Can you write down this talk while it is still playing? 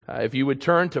If you would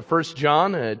turn to 1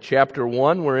 John chapter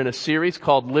 1, we're in a series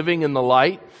called Living in the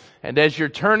Light. And as you're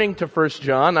turning to 1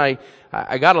 John, I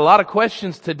got a lot of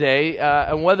questions today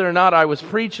on whether or not I was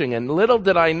preaching. And little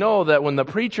did I know that when the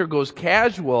preacher goes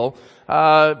casual,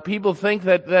 people think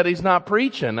that he's not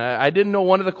preaching. I didn't know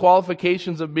one of the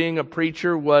qualifications of being a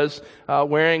preacher was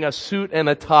wearing a suit and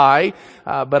a tie.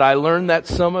 But I learned that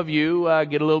some of you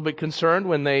get a little bit concerned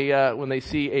when they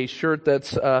see a shirt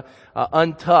that's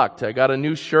untucked. I got a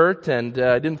new shirt and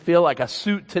I didn't feel like a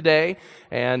suit today.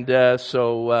 And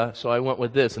so I went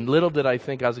with this. And little did I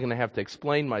think I was going to have to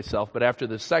explain myself. But after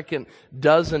the second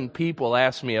dozen people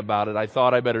asked me about it, I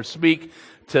thought I better speak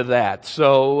to that.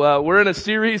 So we're in a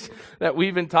series that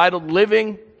we've entitled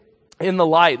Living in the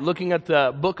Light, looking at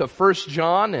the book of 1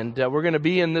 John. And we're going to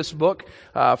be in this book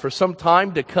for some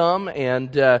time to come.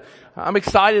 And I'm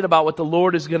excited about what the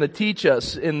Lord is going to teach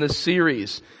us in this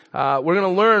series. We're going to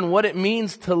learn what it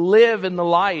means to live in the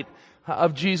light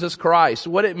of Jesus Christ,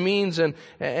 what it means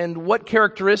and what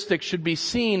characteristics should be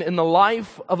seen in the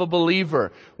life of a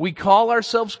believer. We call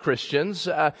ourselves Christians.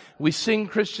 We sing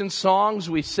Christian songs.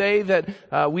 We say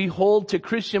that we hold to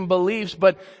Christian beliefs,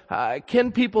 but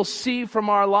can people see from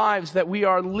our lives that we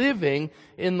are living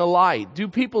in the light? Do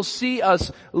people see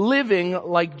us living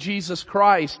like Jesus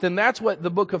Christ? And that's what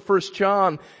the book of 1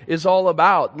 John is all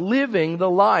about, living the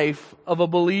life of a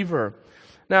believer.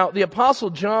 Now, the Apostle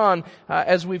John,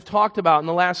 as we've talked about in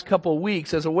the last couple of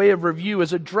weeks, as a way of review,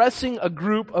 is addressing a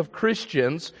group of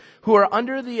Christians who are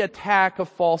under the attack of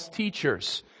false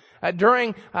teachers.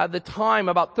 During the time,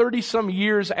 about 30-some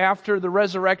years after the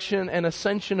resurrection and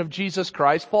ascension of Jesus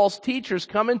Christ, false teachers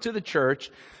come into the church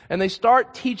and they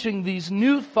start teaching these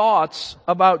new thoughts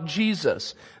about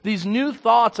Jesus, these new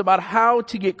thoughts about how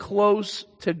to get close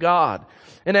to God.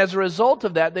 And as a result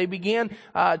of that, they began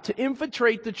to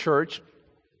infiltrate the church,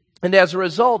 and as a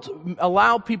result,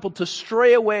 allow people to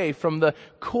stray away from the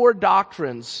core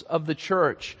doctrines of the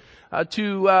church.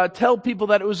 To tell people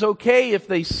that it was okay if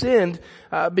they sinned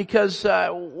because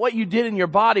what you did in your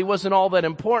body wasn't all that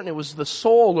important. It was the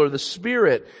soul or the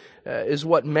spirit is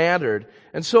what mattered.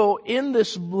 And so in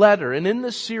this letter and in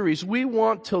this series, we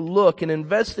want to look and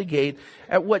investigate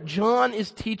at what John is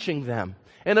teaching them,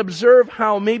 and observe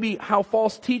how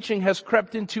false teaching has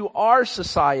crept into our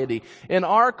society, in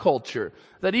our culture.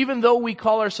 That even though we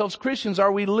call ourselves Christians,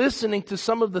 are we listening to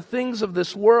some of the things of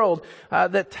this world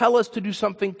that tell us to do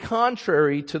something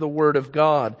contrary to the Word of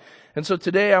God? And so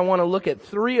today I want to look at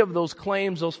 3 of those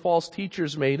claims those false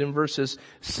teachers made in verses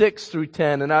 6 through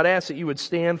 10. And I'd ask that you would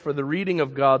stand for the reading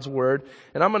of God's Word.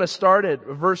 And I'm going to start at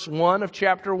verse 1 of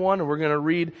chapter 1, and we're going to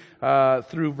read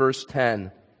through verse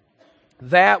 10.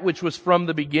 That which was from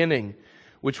the beginning,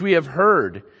 which we have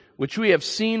heard, which we have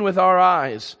seen with our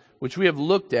eyes, which we have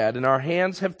looked at and our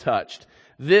hands have touched,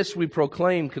 this we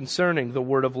proclaim concerning the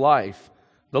word of life.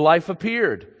 The life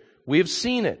appeared. We have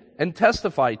seen it and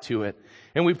testified to it.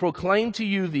 And we proclaim to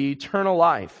you the eternal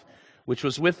life, which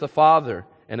was with the Father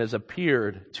and has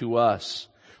appeared to us.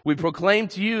 We proclaim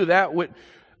to you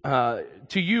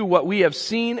what we have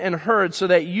seen and heard, so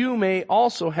that you may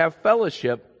also have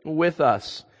fellowship with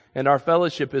us. And our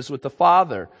fellowship is with the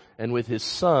Father and with His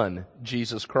Son,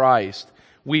 Jesus Christ.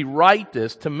 We write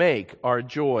this to make our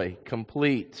joy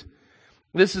complete.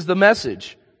 This is the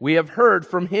message we have heard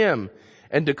from Him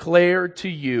and declare to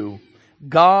you.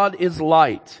 God is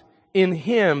light. In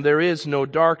Him there is no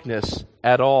darkness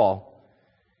at all.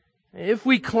 If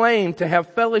we claim to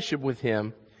have fellowship with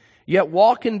Him, yet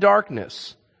walk in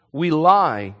darkness, we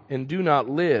lie and do not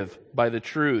live by the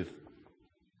truth.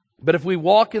 But if we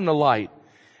walk in the light,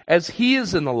 as He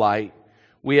is in the light,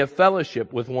 we have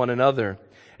fellowship with one another.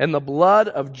 And the blood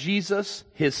of Jesus,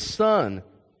 His Son,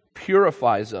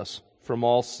 purifies us from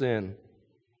all sin.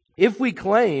 If we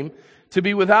claim to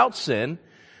be without sin,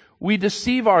 we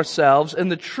deceive ourselves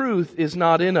and the truth is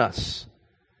not in us.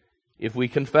 If we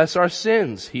confess our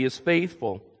sins, He is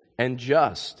faithful and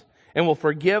just and will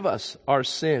forgive us our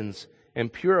sins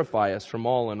and purify us from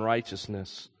all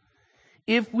unrighteousness.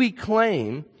 If we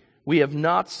claim we have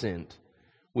not sinned,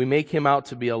 we make Him out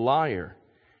to be a liar,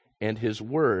 and His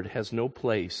word has no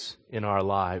place in our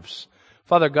lives.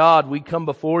 Father God, we come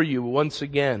before You once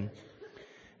again,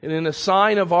 and in a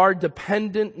sign of our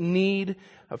dependent need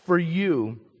for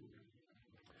You,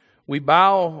 we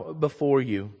bow before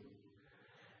You.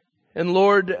 And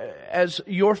Lord, as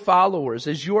Your followers,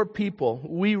 as Your people,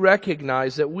 we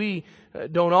recognize that we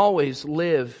don't always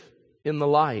live in the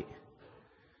light.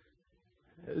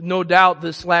 No doubt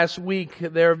this last week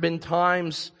there have been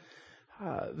times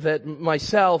that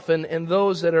myself and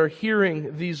those that are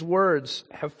hearing these words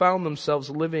have found themselves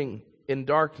living in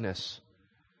darkness.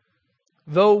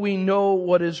 though we know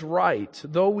what is right,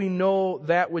 though we know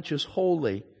that which is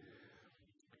holy,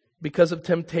 because of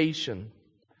temptation,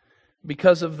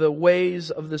 because of the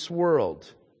ways of this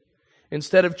world,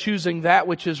 instead of choosing that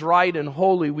which is right and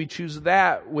holy, we choose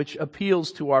that which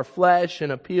appeals to our flesh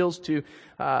and appeals to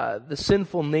the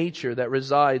sinful nature that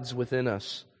resides within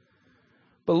us.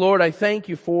 But Lord, I thank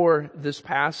you for this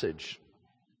passage.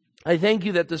 I thank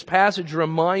you that this passage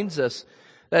reminds us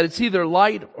that it's either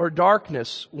light or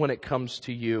darkness when it comes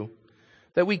to you.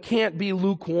 That we can't be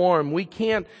lukewarm. We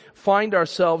can't find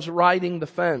ourselves riding the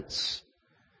fence.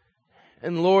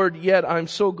 And Lord, yet I'm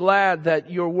so glad that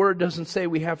your word doesn't say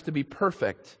we have to be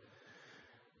perfect.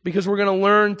 Because we're going to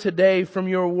learn today from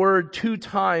your word 2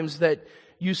 times that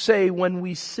you say when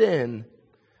we sin,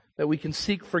 that we can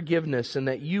seek forgiveness and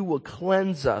that you will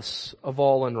cleanse us of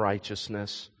all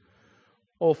unrighteousness.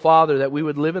 Oh Father, that we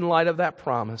would live in light of that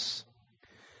promise.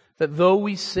 That though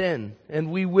we sin,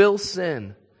 and we will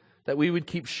sin, that we would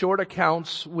keep short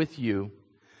accounts with you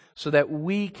so that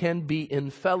we can be in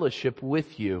fellowship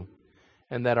with you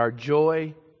and that our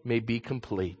joy may be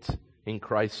complete. In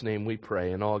Christ's name we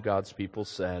pray. And all God's people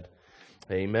said,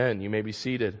 Amen. You may be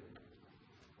seated.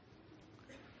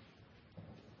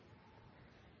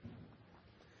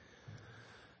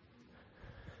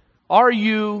 Are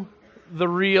you the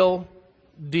real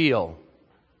deal?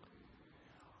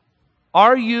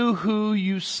 Are you who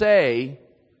you say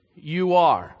you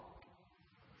are?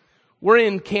 We're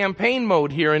in campaign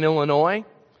mode here in Illinois.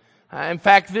 In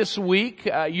fact, this week,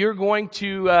 you're going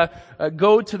to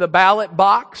go to the ballot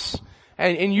box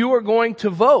and you are going to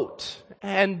vote.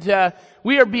 And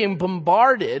we are being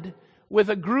bombarded with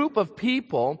a group of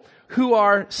people who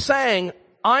are saying,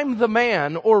 I'm the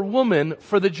man or woman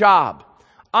for the job.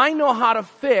 I know how to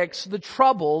fix the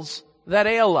troubles that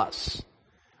ail us.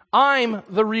 I'm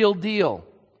the real deal.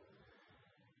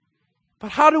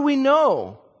 But how do we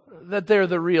know that they're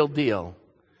the real deal?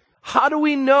 How do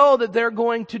we know that they're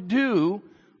going to do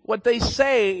what they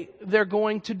say they're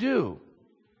going to do?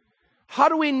 How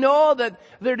do we know that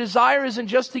their desire isn't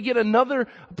just to get another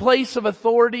place of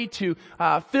authority to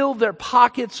fill their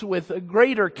pockets with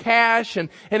greater cash and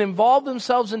involve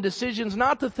themselves in decisions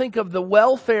not to think of the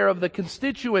welfare of the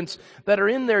constituents that are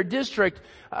in their district,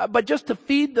 but just to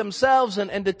feed themselves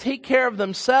and to take care of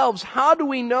themselves? How do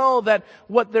we know that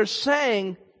what they're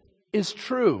saying is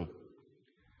true?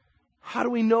 How do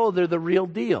we know they're the real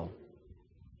deal?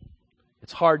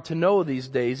 It's hard to know these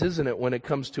days, isn't it, when it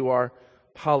comes to our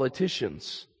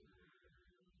politicians.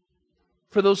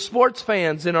 For those sports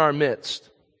fans in our midst,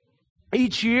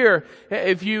 each year,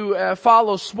 if you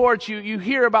follow sports, you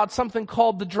hear about something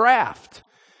called the draft.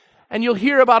 And you'll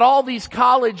hear about all these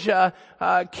college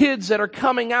kids that are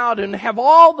coming out and have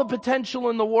all the potential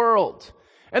in the world.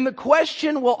 And the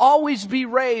question will always be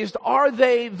raised, are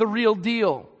they the real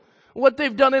deal? What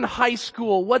they've done in high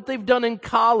school, what they've done in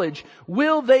college,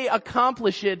 will they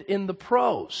accomplish it in the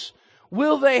pros?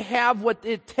 Will they have what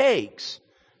it takes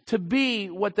to be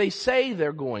what they say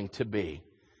they're going to be?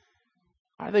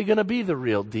 Are they going to be the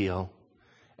real deal?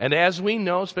 And as we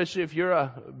know, especially if you're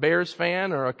a Bears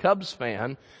fan or a Cubs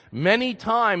fan, many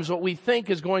times what we think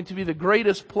is going to be the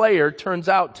greatest player turns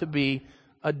out to be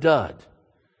a dud.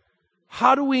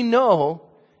 How do we know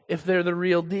if they're the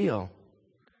real deal?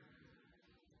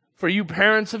 For you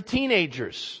parents of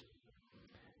teenagers,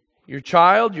 your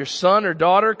child, your son or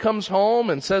daughter comes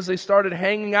home and says they started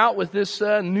hanging out with this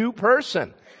new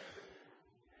person.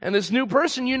 And this new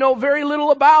person you know very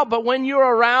little about, but when you're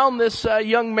around this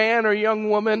young man or young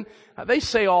woman, they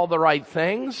say all the right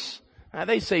things.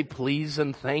 They say please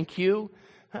and thank you.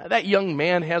 That young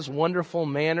man has wonderful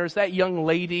manners. That young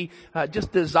lady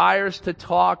just desires to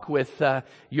talk with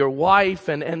your wife,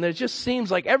 and it just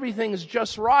seems like everything is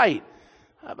just right.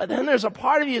 But then there's a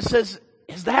part of you that says,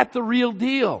 is that the real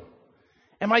deal?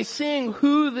 Am I seeing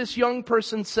who this young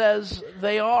person says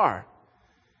they are?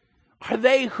 Are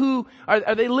they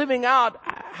living out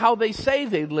how they say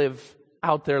they live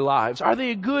out their lives? Are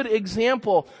they a good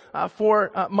example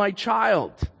for my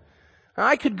child? Now,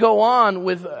 I could go on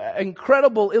with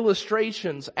incredible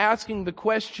illustrations asking the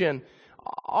question,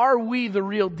 are we the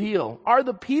real deal? Are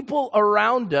the people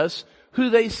around us who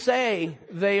they say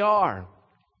they are?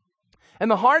 And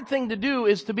the hard thing to do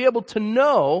is to be able to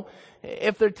know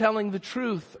if they're telling the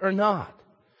truth or not.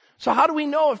 So how do we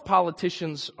know if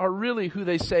politicians are really who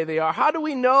they say they are? How do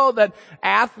we know that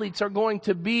athletes are going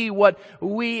to be what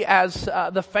we as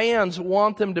the fans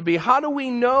want them to be? How do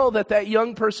we know that that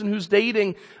young person who's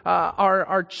dating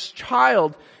our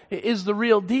child is the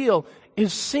real deal?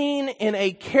 Is seen in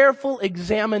a careful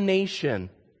examination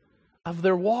of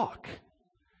their walk.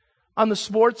 On the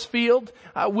sports field,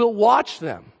 we'll watch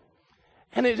them.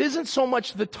 And it isn't so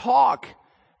much the talk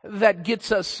that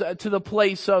gets us to the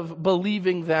place of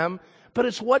believing them, but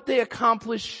it's what they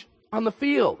accomplish on the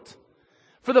field.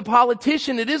 For the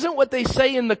politician, it isn't what they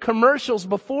say in the commercials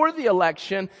before the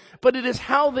election, but it is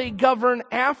how they govern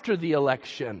after the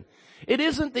election. It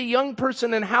isn't the young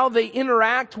person and how they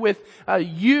interact with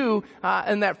you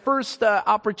and that first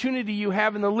opportunity you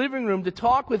have in the living room to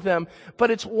talk with them,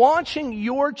 but it's watching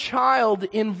your child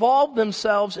involve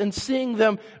themselves and seeing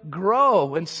them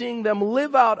grow and seeing them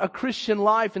live out a Christian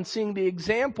life and seeing the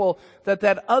example that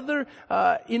other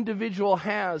individual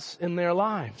has in their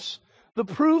lives. The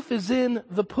proof is in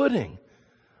the pudding.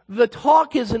 The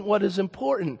talk isn't what is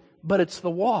important, but it's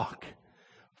the walk.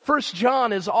 1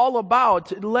 John is all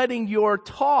about letting your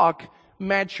talk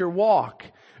match your walk.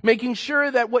 Making sure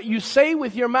that what you say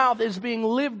with your mouth is being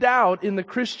lived out in the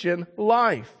Christian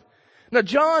life. Now,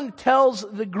 John tells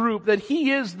the group that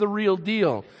he is the real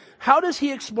deal. How does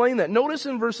he explain that? Notice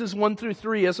in verses 1 through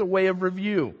 3 as a way of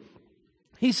review.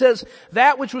 He says,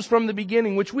 that which was from the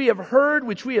beginning, which we have heard,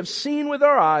 which we have seen with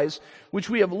our eyes, which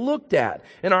we have looked at,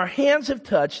 and our hands have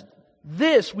touched,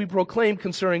 this we proclaim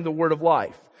concerning the word of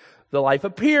life. The life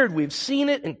appeared, we've seen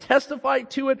it and testified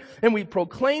to it, and we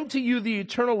proclaim to you the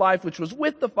eternal life which was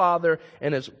with the Father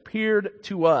and has appeared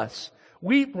to us.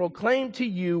 We proclaim to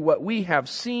you what we have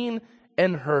seen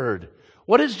and heard.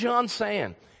 What is John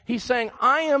saying? He's saying,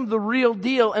 I am the real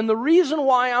deal, and the reason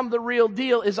why I'm the real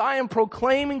deal is I am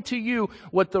proclaiming to you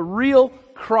what the real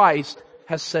Christ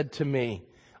has said to me.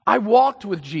 I walked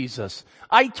with Jesus.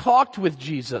 I talked with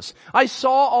Jesus. I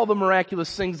saw all the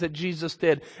miraculous things that Jesus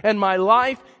did, and my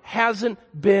life hasn't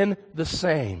been the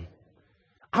same.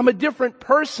 I'm a different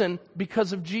person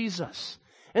because of Jesus.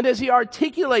 And as he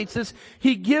articulates this,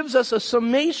 he gives us a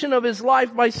summation of his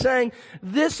life by saying,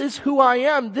 this is who I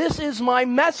am. This is my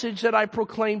message that I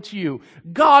proclaim to you.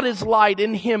 God is light.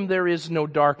 In him there is no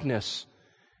darkness.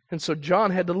 And so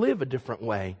John had to live a different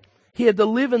way. He had to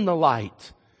live in the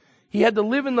light. He had to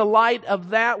live in the light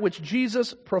of that which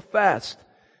Jesus professed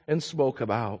and spoke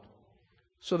about.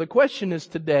 So the question is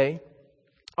today,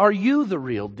 are you the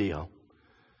real deal?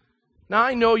 Now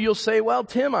I know you'll say, well,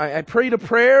 Tim, I prayed a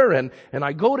prayer and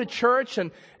I go to church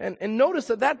and notice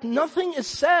that nothing is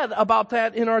said about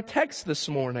that in our text this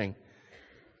morning.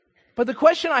 But the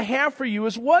question I have for you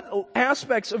is, what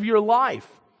aspects of your life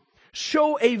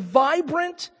show a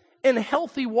vibrant and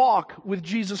healthy walk with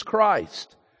Jesus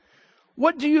Christ?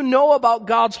 What do you know about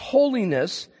God's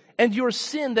holiness and your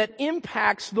sin that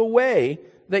impacts the way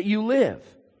that you live?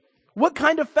 What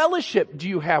kind of fellowship do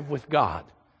you have with God?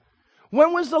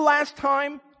 When was the last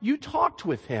time you talked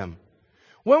with Him?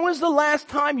 When was the last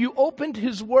time you opened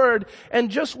His Word and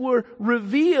just were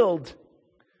revealed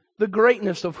the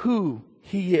greatness of who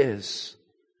He is?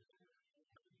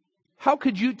 How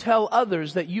could you tell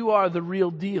others that you are the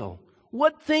real deal?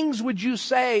 What things would you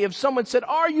say if someone said,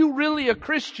 are you really a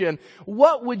Christian?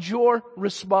 What would your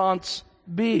response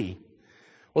be?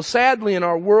 Well, sadly, in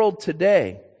our world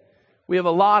today, we have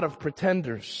a lot of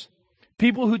pretenders.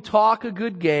 People who talk a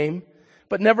good game,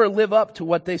 but never live up to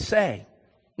what they say.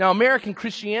 Now, American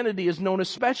Christianity is known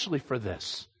especially for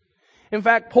this. In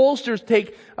fact, pollsters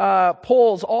take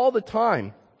polls all the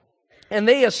time, and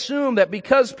they assume that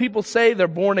because people say they're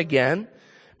born again,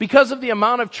 because of the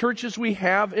amount of churches we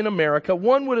have in America,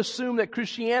 one would assume that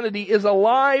Christianity is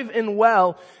alive and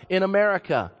well in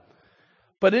America.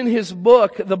 But in his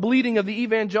book, The Bleeding of the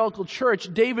Evangelical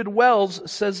Church, David Wells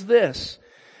says this.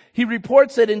 He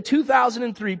reports that in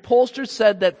 2003, pollsters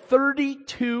said that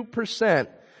 32%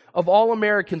 of all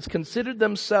Americans considered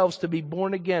themselves to be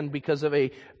born again because of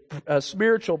a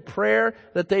spiritual prayer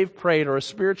that they've prayed or a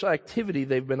spiritual activity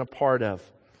they've been a part of.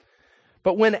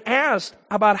 But when asked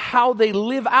about how they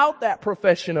live out that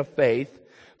profession of faith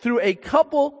through a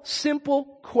couple simple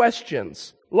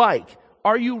questions like,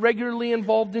 are you regularly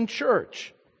involved in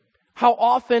church? How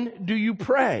often do you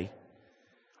pray?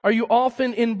 Are you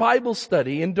often in Bible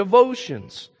study and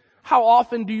devotions? How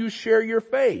often do you share your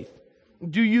faith?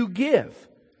 Do you give?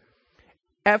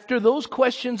 After those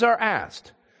questions are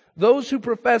asked, those who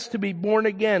profess to be born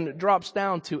again drops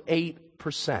down to 8%.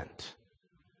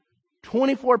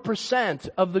 24%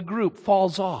 of the group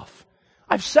falls off.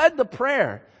 I've said the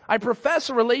prayer. I profess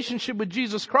a relationship with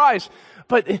Jesus Christ,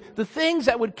 but the things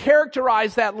that would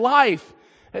characterize that life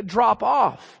drop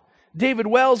off. David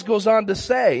Wells goes on to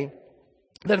say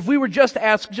that if we were just to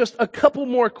ask just a couple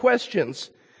more questions,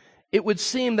 it would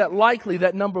seem that likely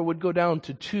that number would go down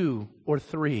to 2 or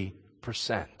 3%.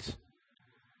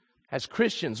 As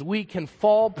Christians, we can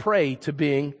fall prey to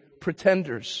being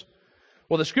pretenders.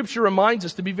 Well, the Scripture reminds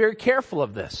us to be very careful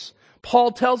of this.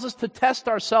 Paul tells us to test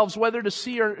ourselves whether to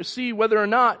see whether or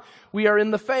not we are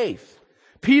in the faith.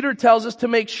 Peter tells us to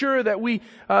make sure that we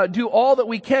do all that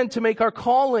we can to make our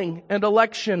calling and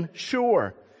election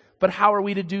sure. But how are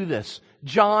we to do this?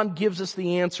 John gives us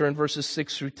the answer in verses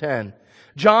 6 through 10.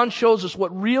 John shows us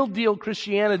what real deal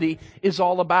Christianity is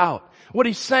all about. What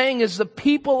he's saying is the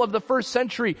people of the first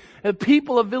century, the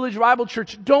people of Village Bible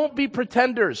Church, don't be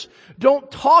pretenders. Don't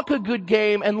talk a good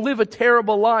game and live a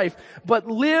terrible life, but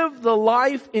live the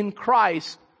life in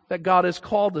Christ that God has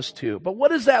called us to. But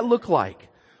what does that look like?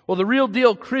 Well, the real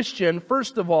deal Christian,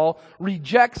 first of all,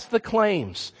 rejects the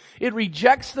claims. It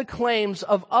rejects the claims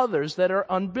of others that are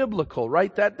unbiblical.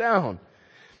 Write that down.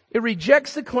 It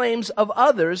rejects the claims of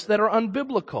others that are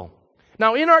unbiblical.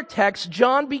 Now, in our text,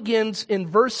 John begins in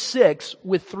verse 6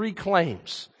 with 3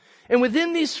 claims. And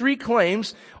within these 3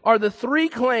 claims are the 3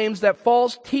 claims that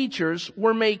false teachers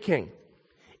were making.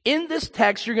 In this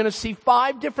text, you're going to see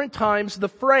 5 different times the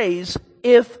phrase,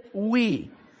 if we.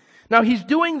 Now, he's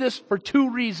doing this for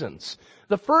 2 reasons.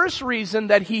 The first reason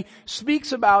that he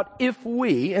speaks about if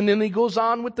we, and then he goes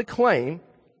on with the claim,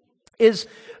 is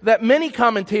that many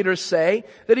commentators say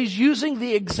that he's using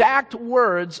the exact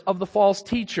words of the false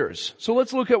teachers. So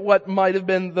let's look at what might have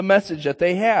been the message that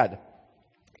they had.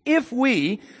 If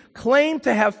we claim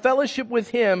to have fellowship with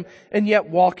him and yet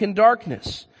walk in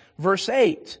darkness. Verse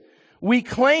 8. We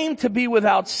claim to be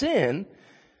without sin.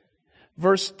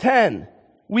 Verse 10.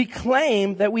 We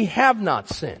claim that we have not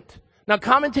sinned. Now,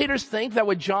 commentators think that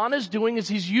what John is doing is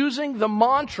he's using the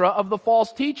mantra of the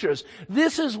false teachers.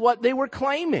 This is what they were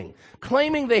claiming.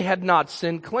 Claiming they had not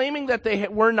sinned. Claiming that they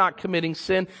were not committing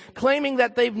sin. Claiming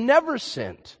that they've never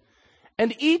sinned.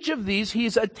 And each of these,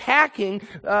 he's attacking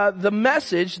the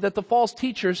message that the false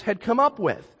teachers had come up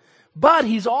with. But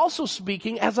he's also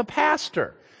speaking as a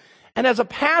pastor. And as a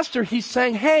pastor, he's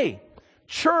saying, hey,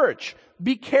 church,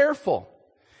 be careful.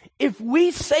 If we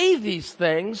say these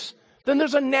things, then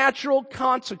there's a natural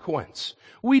consequence.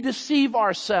 We deceive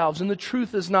ourselves and the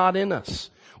truth is not in us.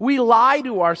 We lie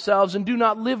to ourselves and do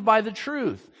not live by the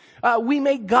truth. We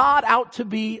make God out to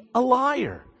be a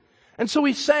liar. And so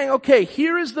he's saying, okay,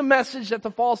 here is the message that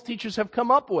the false teachers have come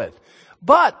up with.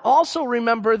 But also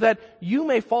remember that you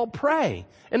may fall prey.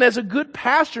 And as a good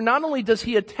pastor, not only does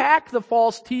he attack the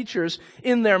false teachers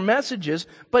in their messages,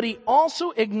 but he also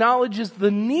acknowledges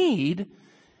the need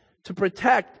to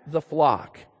protect the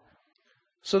flock.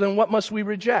 So then what must we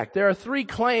reject? There are 3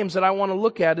 claims that I want to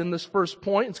look at in this first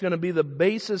point. It's going to be the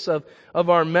basis of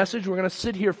our message. We're going to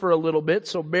sit here for a little bit,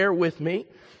 so bear with me.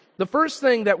 The first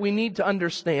thing that we need to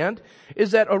understand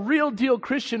is that a real deal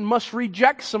Christian must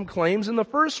reject some claims. And the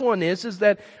first one is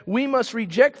that we must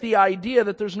reject the idea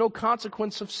that there's no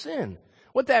consequence of sin.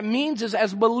 What that means is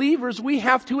as believers, we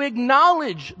have to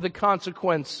acknowledge the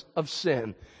consequence of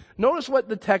sin. Notice what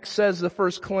the text says the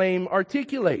first claim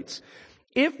articulates.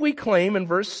 If we claim in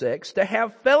verse 6 to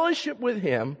have fellowship with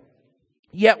him,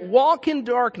 yet walk in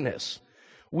darkness,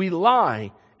 we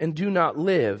lie and do not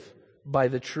live by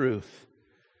the truth.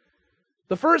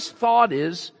 The first thought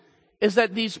is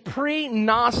that these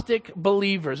pre-Gnostic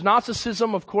believers,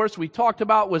 Gnosticism, of course, we talked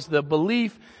about, was the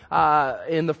belief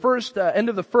in the first end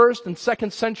of the 1st and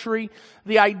 2nd century,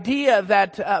 the idea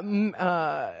that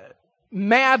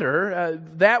matter,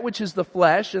 that which is the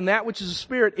flesh and that which is the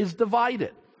spirit, is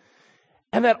divided.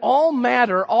 And that all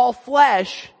matter, all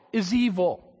flesh, is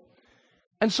evil.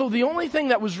 And so the only thing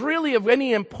that was really of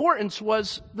any importance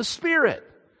was the spirit,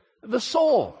 the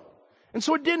soul. And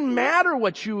so it didn't matter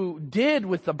what you did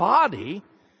with the body.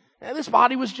 This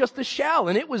body was just a shell,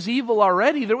 and it was evil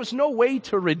already. There was no way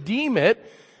to redeem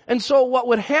it. And so what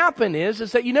would happen is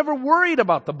that you never worried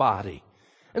about the body.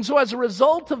 And so as a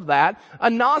result of that, a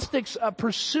Gnostic's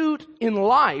pursuit in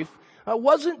life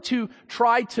wasn't to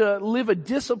try to live a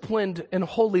disciplined and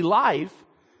holy life,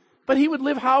 but he would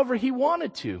live however he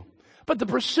wanted to. But the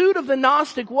pursuit of the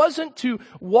Gnostic wasn't to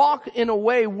walk in a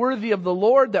way worthy of the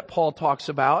Lord that Paul talks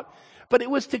about, but it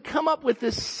was to come up with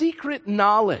this secret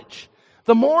knowledge.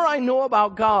 The more I know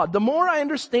about God, the more I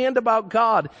understand about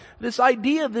God, this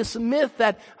idea, this myth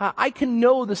that I can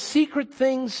know the secret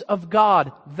things of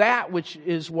God, that which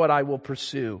is what I will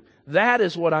pursue. That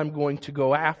is what I'm going to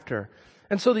go after.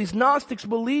 And so these Gnostics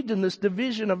believed in this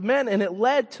division of men, and it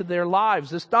led to their lives.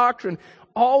 This doctrine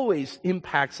always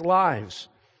impacts lives.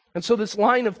 And so this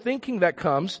line of thinking that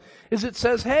comes is it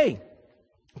says, hey,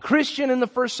 Christian in the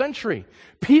first century,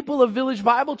 people of Village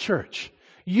Bible Church,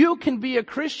 you can be a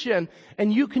Christian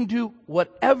and you can do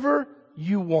whatever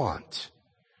you want.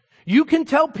 You can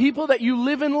tell people that you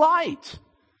live in light,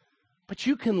 but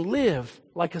you can live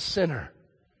like a sinner.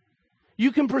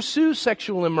 You can pursue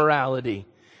sexual immorality.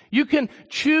 You can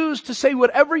choose to say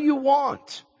whatever you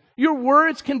want. Your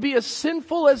words can be as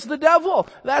sinful as the devil.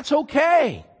 That's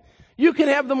okay. You can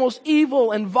have the most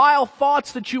evil and vile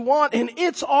thoughts that you want, and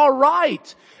it's all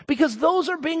right. Because those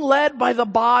are being led by the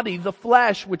body, the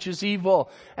flesh, which is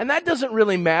evil. And that doesn't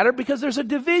really matter because there's a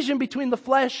division between the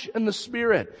flesh and the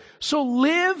spirit. So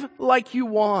live like you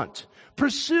want.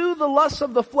 Pursue the lusts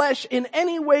of the flesh in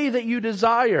any way that you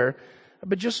desire,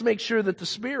 but just make sure that the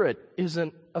spirit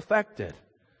isn't affected.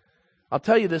 I'll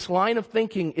tell you, this line of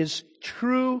thinking is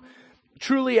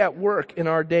truly at work in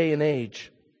our day and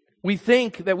age. We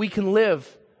think that we can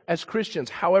live as Christians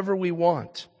however we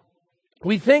want.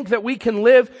 We think that we can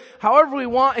live however we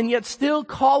want and yet still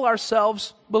call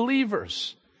ourselves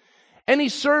believers. Any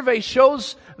survey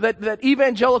shows that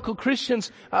evangelical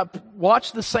Christians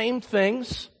watch the same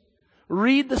things,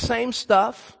 read the same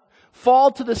stuff, fall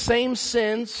to the same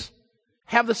sins,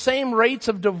 have the same rates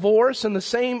of divorce and the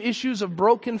same issues of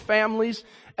broken families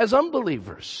as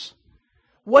unbelievers.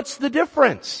 What's the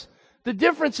difference? The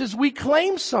difference is we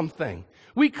claim something.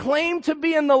 We claim to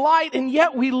be in the light, and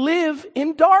yet we live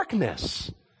in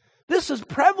darkness. This is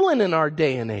prevalent in our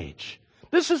day and age.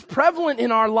 This is prevalent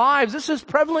in our lives. This is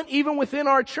prevalent even within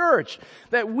our church,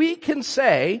 that we can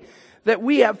say that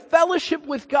we have fellowship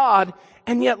with God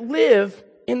and yet live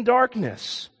in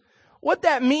darkness. What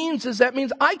that means is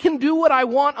I can do what I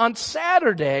want on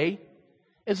Saturday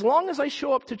as long as I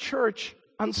show up to church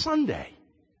on Sunday.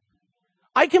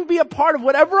 I can be a part of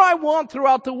whatever I want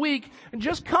throughout the week and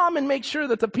just come and make sure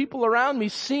that the people around me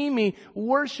see me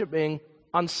worshiping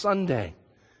on Sunday.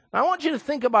 Now, I want you to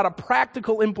think about a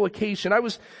practical implication. I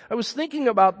was thinking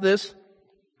about this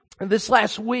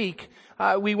last week.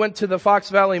 We went to the Fox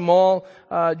Valley Mall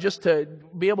just to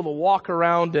be able to walk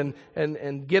around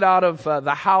and get out of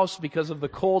the house because of the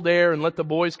cold air and let the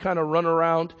boys kind of run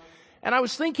around. And I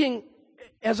was thinking,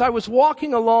 as I was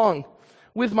walking along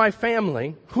with my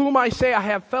family, whom I say I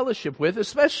have fellowship with,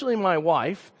 especially my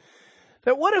wife,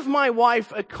 that what if my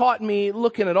wife caught me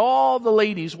looking at all the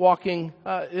ladies walking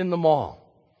in the mall?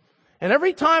 And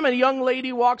every time a young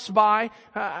lady walks by,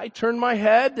 I turn my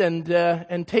head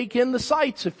and take in the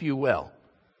sights, if you will.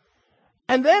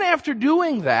 And then after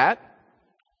doing that,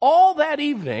 all that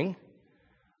evening,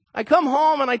 I come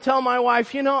home and I tell my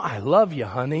wife, I love you,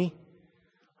 honey.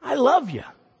 I love you.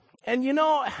 And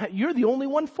you're the only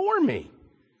one for me.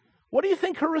 What do you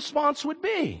think her response would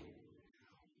be?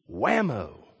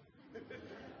 Whammo.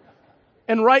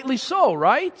 And rightly so,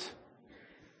 right?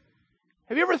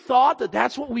 Have you ever thought that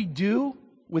that's what we do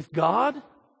with God?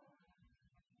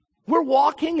 We're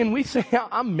walking and we say,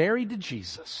 I'm married to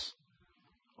Jesus.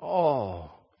 Oh,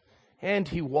 and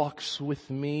He walks with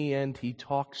me and He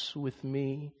talks with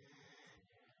me.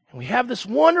 And we have this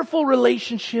wonderful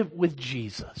relationship with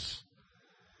Jesus.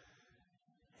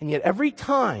 And yet every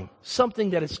time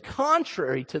something that is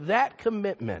contrary to that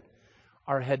commitment,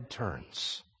 our head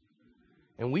turns.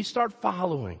 And we start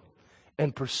following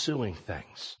and pursuing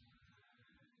things.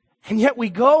 And yet we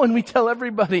go and we tell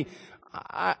everybody,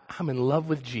 I'm in love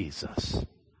with Jesus.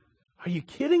 Are you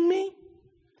kidding me?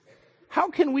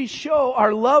 How can we show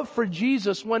our love for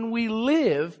Jesus when we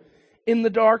live in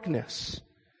the darkness?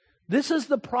 This is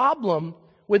the problem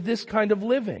with this kind of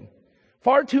living.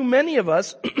 Far too many of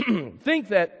us think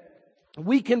that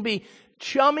we can be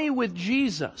chummy with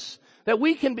Jesus, that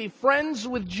we can be friends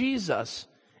with Jesus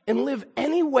and live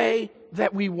any way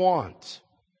that we want.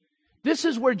 This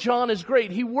is where John is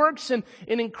great. He works in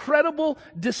incredible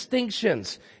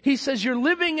distinctions. He says you're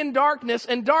living in darkness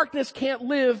and darkness can't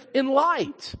live in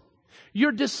light.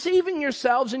 You're deceiving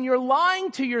yourselves and you're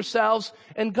lying to yourselves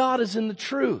and God is in the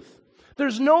truth.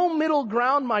 There's no middle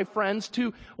ground, my friends,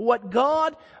 to what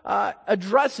God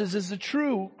addresses as the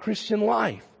true Christian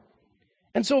life.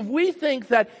 And so if we think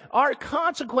that our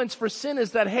consequence for sin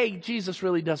is that, hey, Jesus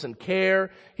really doesn't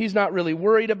care, He's not really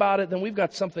worried about it, then we've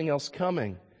got something else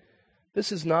coming.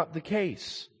 This is not the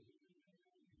case.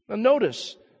 Now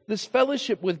notice, this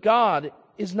fellowship with God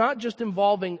is not just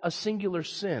involving a singular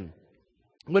sin.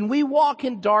 When we walk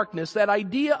in darkness, that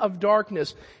idea of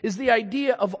darkness is the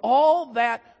idea of all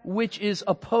that which is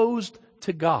opposed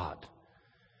to God.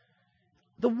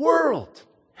 The world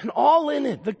and all in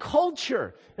it, the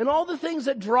culture and all the things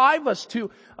that drive us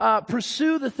to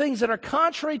pursue the things that are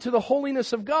contrary to the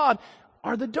holiness of God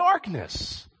are the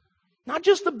darkness. Not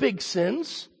just the big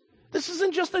sins. This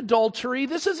isn't just adultery.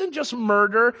 This isn't just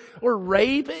murder or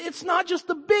rape. It's not just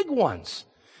the big ones.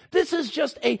 This is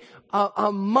just a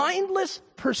mindless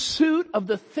pursuit of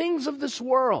the things of this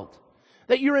world.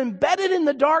 That you're embedded in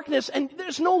the darkness and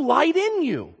there's no light in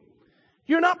you.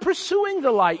 You're not pursuing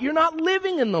the light. You're not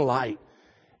living in the light.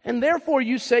 And therefore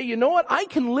you say, you know what, I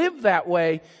can live that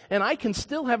way and I can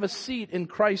still have a seat in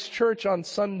Christ's church on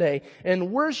Sunday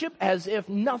and worship as if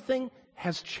nothing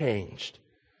has changed.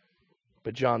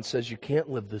 But John says you can't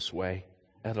live this way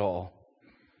at all.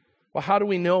 Well, how do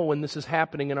we know when this is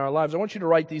happening in our lives? I want you to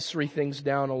write these 3 things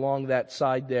down along that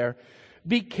side there.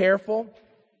 Be careful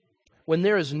when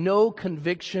there is no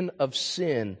conviction of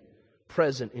sin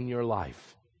present in your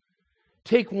life.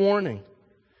 Take warning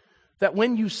that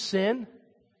when you sin,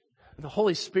 the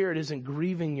Holy Spirit isn't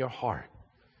grieving your heart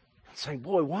and saying,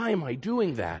 boy, why am I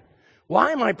doing that?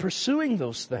 Why am I pursuing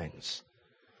those things?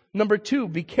 Number 2,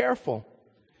 be careful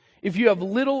if you have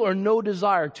little or no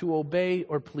desire to obey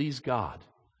or please God.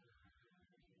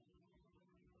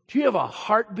 Do you have a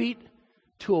heartbeat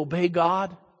to obey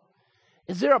God?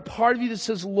 Is there a part of you that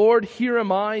says, Lord, here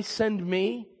am I, send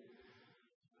me?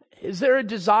 Is there a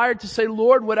desire to say,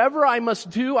 Lord, whatever I must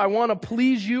do, I want to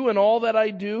please you in all that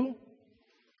I do?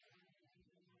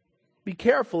 Be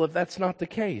careful if that's not the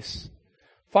case.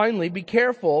 Finally, be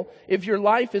careful if your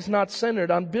life is not centered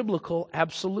on biblical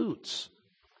absolutes.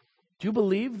 Do you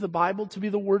believe the Bible to be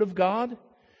the Word of God?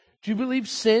 Do you believe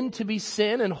sin to be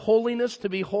sin and holiness to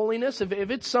be holiness? If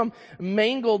it's some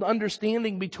mangled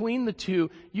understanding between the two,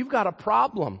 you've got a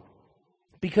problem.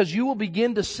 Because you will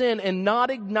begin to sin and not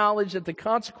acknowledge that the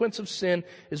consequence of sin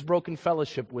is broken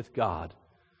fellowship with God.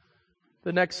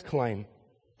 The next claim.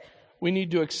 We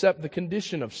need to accept the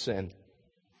condition of sin.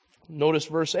 Notice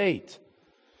verse 8.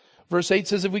 Verse 8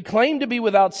 says, if we claim to be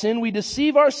without sin, we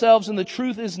deceive ourselves and the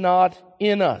truth is not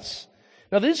in us.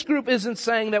 Now this group isn't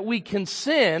saying that we can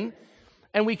sin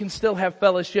and we can still have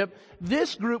fellowship.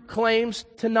 This group claims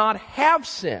to not have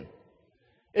sin.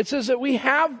 It says that we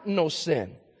have no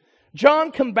sin.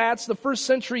 John combats the first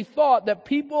century thought that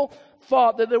people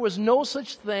thought that there was no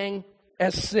such thing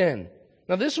as sin.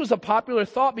 Now this was a popular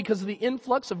thought because of the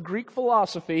influx of Greek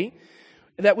philosophy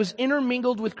that was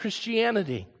intermingled with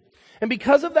Christianity. And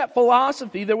because of that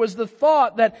philosophy, there was the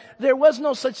thought that there was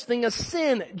no such thing as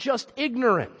sin, just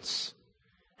ignorance.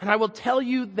 And I will tell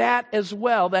you that as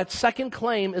well. That second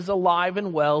claim is alive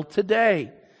and well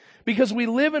today. Because we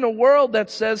live in a world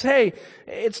that says, hey,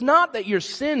 it's not that you're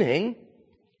sinning,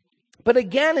 but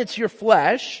again, it's your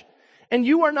flesh, and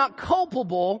you are not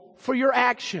culpable for your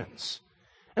actions.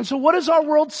 And so what does our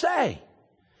world say?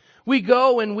 We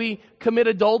go and we commit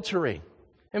adultery.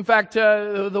 In fact,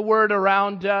 the word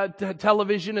around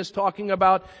television is talking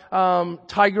about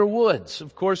Tiger Woods.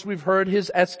 Of course, we've heard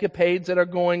his escapades that are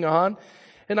going on.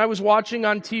 And I was watching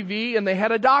on TV, and they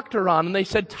had a doctor on, and they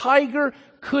said Tiger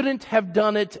couldn't have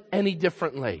done it any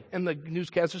differently. And the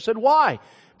newscaster said, why?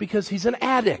 Because he's an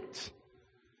addict.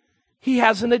 He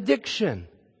has an addiction.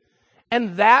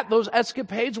 And those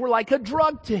escapades were like a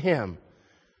drug to him.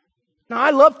 Now,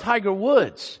 I love Tiger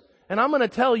Woods. And I'm going to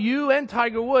tell you and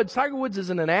Tiger Woods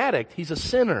isn't an addict. He's a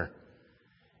sinner.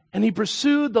 And he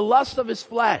pursued the lust of his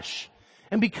flesh.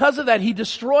 And because of that, he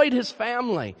destroyed his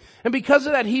family. And because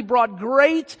of that, he brought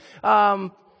great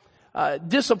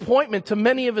disappointment to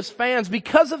many of his fans.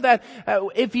 Because of that,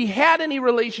 if he had any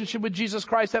relationship with Jesus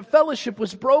Christ, that fellowship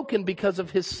was broken because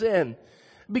of his sin.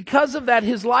 Because of that,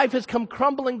 his life has come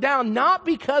crumbling down, not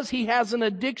because he has an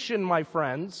addiction, my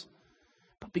friends,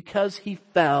 but because he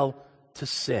fell to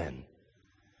sin.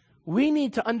 We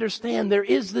need to understand there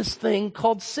is this thing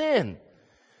called sin.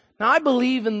 Now, I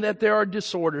believe in that there are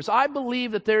disorders. I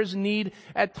believe that there's need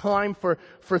at time for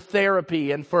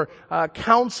therapy and for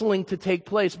counseling to take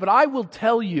place. But I will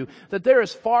tell you that there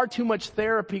is far too much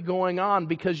therapy going on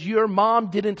because your mom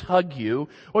didn't hug you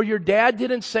or your dad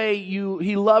didn't say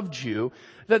he loved you.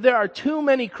 That there are too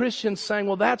many Christians saying,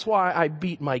 well, that's why I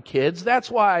beat my kids. That's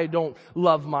why I don't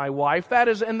love my wife.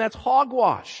 That's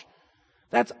hogwash.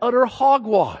 That's utter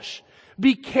hogwash.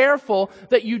 Be careful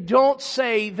that you don't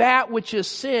say that which is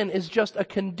sin is just a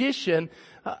condition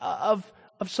of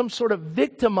some sort of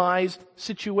victimized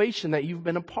situation that you've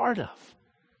been a part of.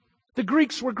 The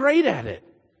Greeks were great at it.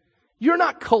 You're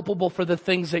not culpable for the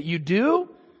things that you do.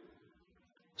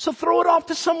 So throw it off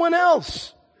to someone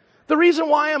else. The reason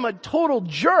why I'm a total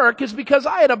jerk is because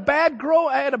I had a bad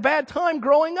time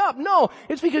growing up. No,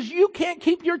 it's because you can't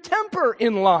keep your temper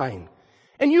in line.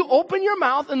 And you open your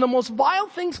mouth and the most vile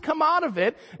things come out of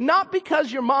it, not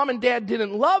because your mom and dad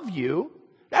didn't love you.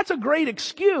 That's a great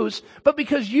excuse, but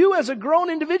because you as a grown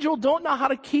individual don't know how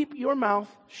to keep your mouth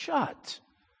shut.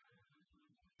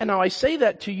 And now I say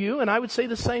that to you, and I would say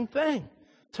the same thing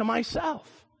to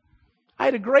myself. I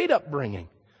had a great upbringing,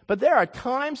 but there are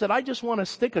times that I just want to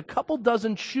stick a couple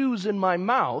dozen shoes in my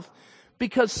mouth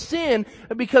because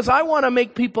I want to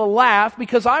make people laugh,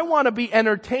 because I want to be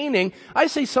entertaining. I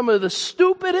say some of the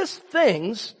stupidest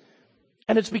things,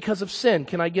 And it's because of sin.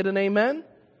 Can I get an amen?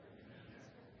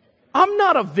 I'm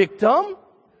not a victim.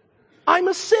 I'm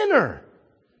a sinner.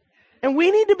 And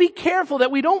we need to be careful that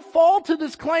we don't fall to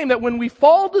this claim that when we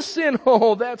fall to sin,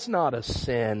 oh, that's not a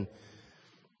sin.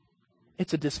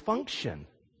 It's a dysfunction.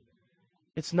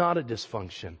 It's not a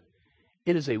dysfunction.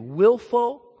 It is a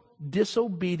willful,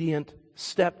 disobedient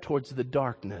step towards the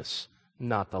darkness,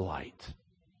 not the light.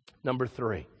 Number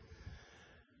 3.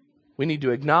 We need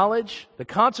to acknowledge the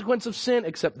consequence of sin,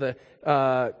 accept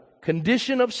the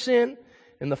condition of sin.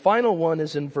 And the final one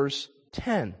is in verse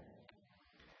 10.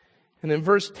 And in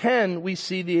verse 10, we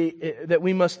see that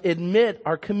we must admit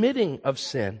our committing of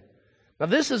sin. Now,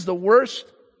 this is the worst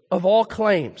of all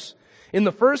claims. In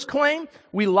the first claim,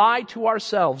 we lie to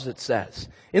ourselves, it says.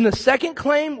 In the second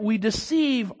claim, we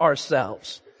deceive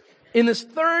ourselves. In this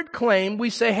third claim, we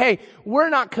say, hey, we're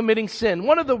not committing sin.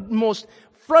 One of the most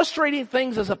frustrating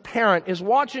things as a parent is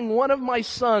watching one of my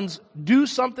sons do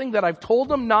something that I've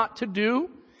told him not to do,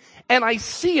 and I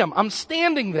see him. I'm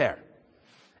standing there.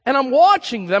 And I'm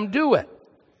watching them do it.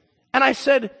 And I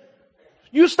said,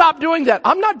 you stop doing that.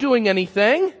 I'm not doing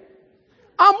anything.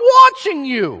 I'm watching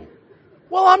you.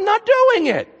 Well, I'm not doing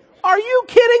it. Are you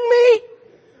kidding me?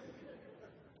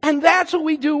 And that's what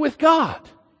we do with God.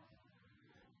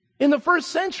 In the first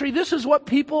century, this is what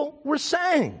people were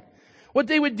saying. What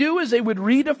they would do is they would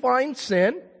redefine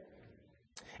sin.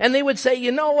 And they would say,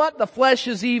 you know what? The flesh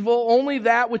is evil. Only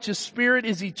that which is spirit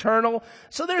is eternal.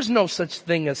 So there's no such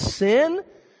thing as sin.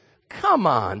 Come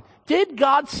on. Did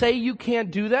God say you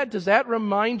can't do that? Does that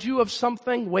remind you of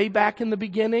something way back in the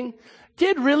beginning?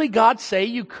 Did really God say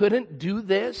you couldn't do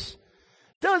this?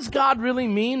 Does God really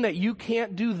mean that you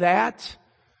can't do that?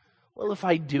 Well, if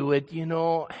I do it,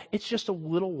 it's just a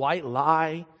little white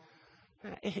lie.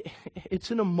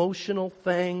 It's an emotional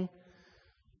thing.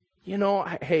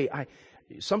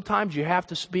 Sometimes you have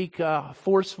to speak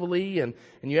forcefully and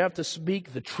you have to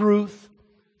speak the truth.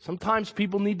 Sometimes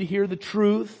people need to hear the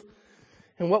truth.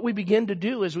 And what we begin to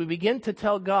do is we begin to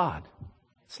tell God,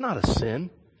 it's not a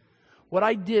sin. What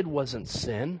I did wasn't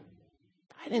sin.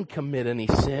 I didn't commit any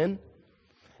sin.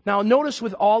 Now notice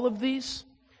with all of these,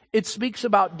 it speaks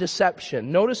about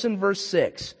deception. Notice in verse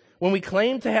 6, when we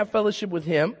claim to have fellowship with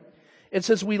Him, it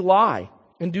says we lie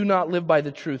and do not live by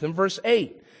the truth. In verse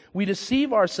 8, we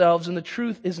deceive ourselves and the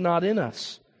truth is not in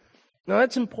us. Now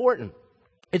that's important.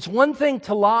 It's one thing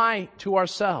to lie to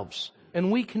ourselves,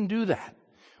 and we can do that.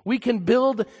 We can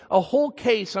build a whole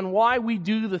case on why we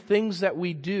do the things that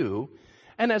we do.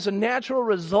 And as a natural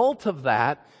result of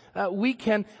that, we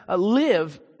can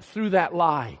live through that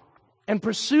lie and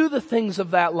pursue the things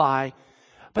of that lie.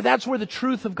 But that's where the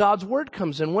truth of God's Word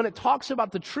comes in. When it talks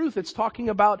about the truth, it's talking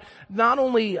about not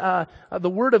only the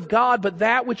Word of God, but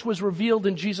that which was revealed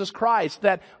in Jesus Christ.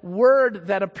 That Word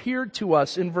that appeared to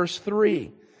us in verse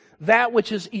 3. That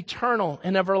which is eternal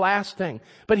and everlasting.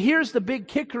 But here's the big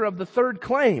kicker of the third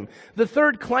claim. The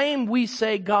third claim, we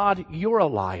say, God, you're a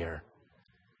liar.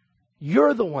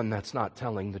 You're the one that's not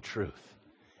telling the truth.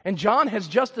 And John has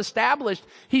just established,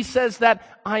 he says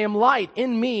that I am light.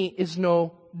 In me is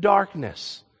no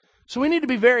darkness. So we need to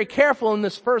be very careful in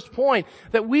this first point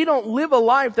that we don't live a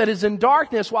life that is in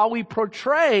darkness while we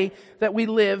portray that we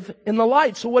live in the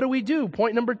light. So what do?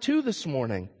 Point number 2 this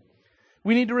morning.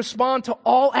 We need to respond to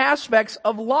all aspects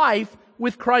of life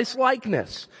with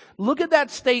Christ-likeness. Look at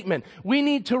that statement. We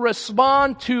need to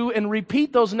respond to and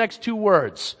repeat those next 2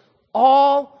 words.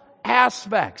 All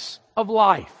aspects of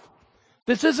life.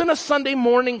 This isn't a Sunday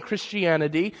morning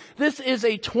Christianity. This is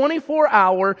a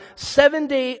 24-hour,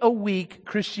 7-day-a-week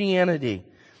Christianity.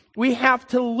 We have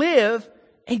to live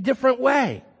a different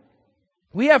way.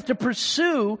 We have to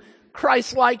pursue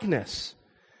Christ-likeness.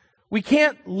 We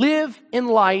can't live in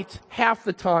light half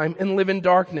the time and live in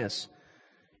darkness.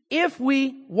 If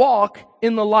we walk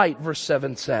in the light, verse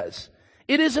 7 says,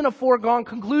 it isn't a foregone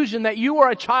conclusion that you are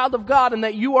a child of God and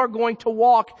that you are going to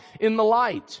walk in the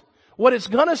light. What it's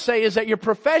going to say is that your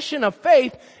profession of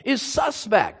faith is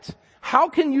suspect. How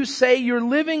can you say you're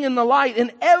living in the light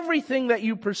and everything that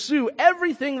you pursue,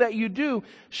 everything that you do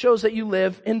shows that you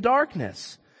live in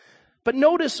darkness? But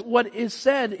notice what is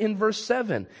said in verse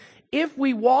 7. If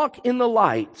we walk in the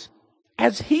light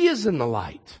as He is in the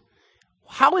light,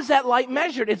 how is that light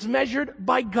measured? It's measured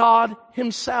by God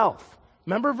Himself.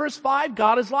 Remember verse 5,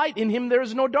 God is light. In Him there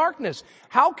is no darkness.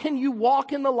 How can you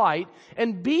walk in the light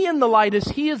and be in the light as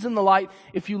He is in the light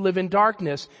if you live in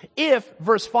darkness? If,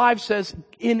 verse 5 says,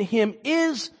 in Him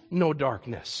is no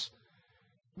darkness.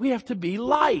 We have to be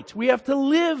light. We have to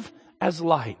live as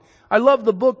light. I love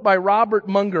the book by Robert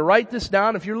Munger. Write this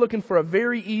down if you're looking for a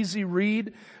very easy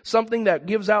read, something that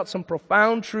gives out some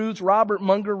profound truths. Robert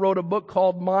Munger wrote a book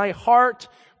called My Heart,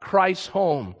 Christ's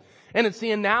Home. And it's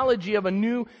the analogy of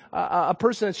a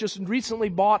person that's just recently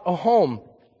bought a home.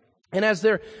 And as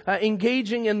they're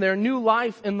engaging in their new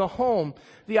life in the home,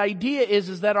 the idea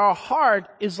is that our heart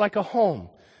is like a home.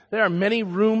 There are many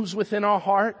rooms within our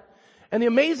heart. And the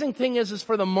amazing thing is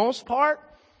for the most part,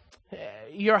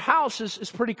 your house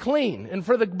is pretty clean. And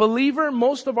for the believer,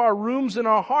 most of our rooms in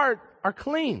our heart are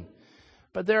clean.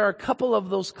 But there are a couple of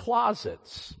those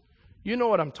closets. You know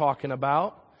what I'm talking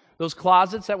about. Those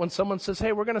closets that when someone says,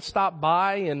 hey, we're going to stop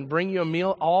by and bring you a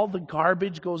meal, all the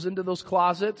garbage goes into those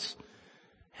closets.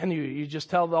 And you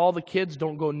just tell all the kids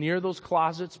don't go near those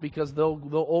closets because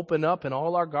they'll open up and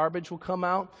all our garbage will come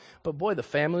out. But boy, the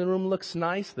family room looks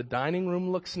nice. The dining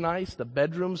room looks nice. The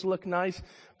bedrooms look nice.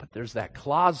 But there's that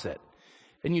closet.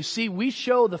 And you see, we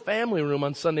show the family room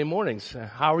on Sunday mornings.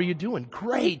 How are you doing?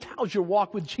 Great. How's your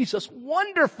walk with Jesus?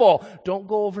 Wonderful. Don't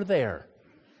go over there.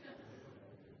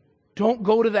 Don't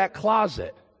go to that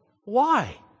closet.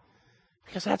 Why?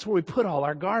 Because that's where we put all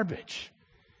our garbage.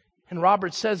 And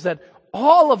Robert says that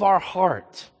all of our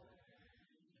heart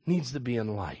needs to be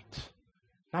in light.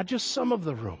 Not just some of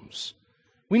the rooms.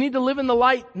 We need to live in the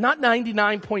light, not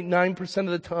 99.9%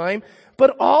 of the time,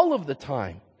 but all of the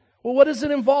time. Well, what does it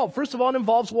involve? First of all, it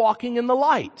involves walking in the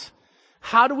light.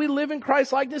 How do we live in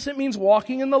Christ like this? It means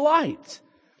walking in the light.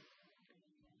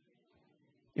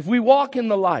 If we walk in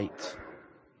the light,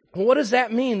 well, what does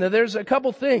that mean? There's a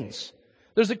couple things.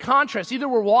 There's a contrast. Either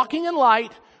we're walking in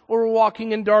light or we're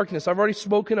walking in darkness. I've already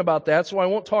spoken about that, so I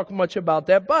won't talk much about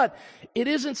that. But it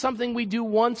isn't something we do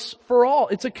once for all.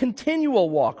 It's a continual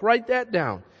walk. Write that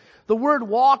down. The word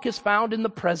walk is found in the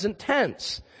present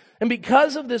tense. And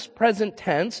because of this present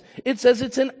tense, it says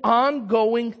it's an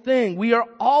ongoing thing. We are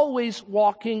always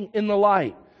walking in the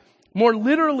light. More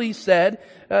literally said,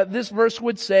 this verse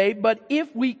would say, but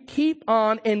if we keep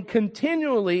on and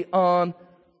continually on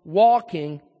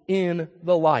walking in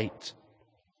the light.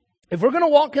 If we're going to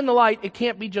walk in the light, it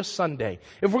can't be just Sunday.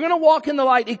 If we're going to walk in the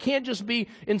light, it can't just be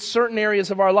in certain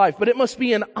areas of our life, but it must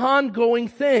be an ongoing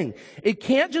thing. It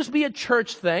can't just be a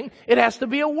church thing. It has to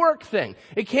be a work thing.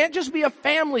 It can't just be a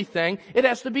family thing. It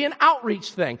has to be an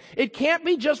outreach thing. It can't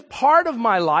be just part of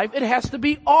my life. It has to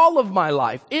be all of my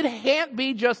life. It can't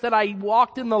be just that I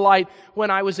walked in the light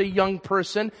when I was a young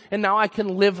person and now I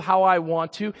can live how I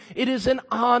want to. It is an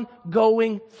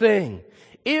ongoing thing.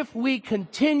 If we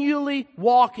continually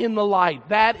walk in the light,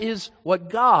 that is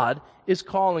what God is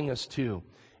calling us to.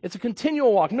 It's a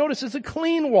continual walk. Notice it's a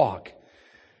clean walk.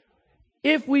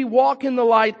 If we walk in the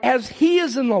light as He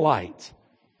is in the light.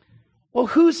 Well,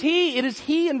 who's He? It is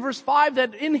He in verse 5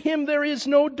 that in Him there is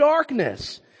no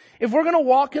darkness. If we're going to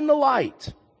walk in the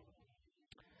light,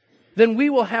 then we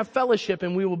will have fellowship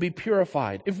and we will be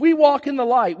purified. If we walk in the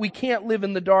light, we can't live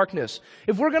in the darkness.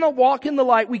 If we're going to walk in the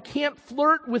light, we can't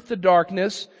flirt with the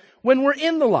darkness when we're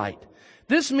in the light.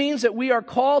 This means that we are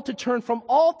called to turn from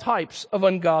all types of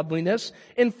ungodliness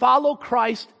and follow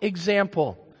Christ's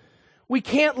example. We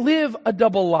can't live a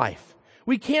double life.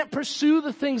 We can't pursue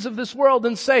the things of this world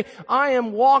and say, I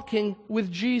am walking with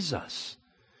Jesus.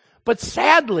 But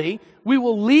sadly, we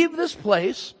will leave this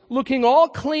place looking all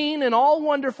clean and all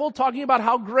wonderful, talking about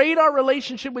how great our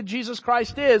relationship with Jesus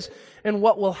Christ is. And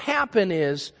what will happen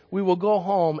is we will go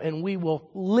home and we will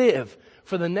live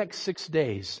for the next 6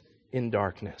 days in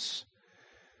darkness.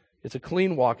 It's a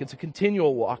clean walk. It's a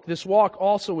continual walk. This walk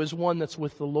also is one that's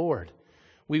with the Lord.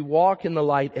 We walk in the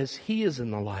light as He is in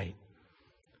the light.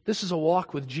 This is a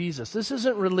walk with Jesus. This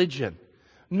isn't religion.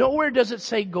 Nowhere does it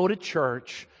say go to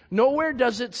church. Nowhere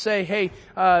does it say, hey,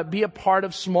 be a part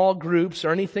of small groups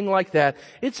or anything like that.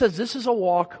 It says this is a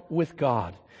walk with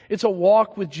God. It's a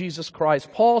walk with Jesus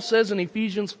Christ. Paul says in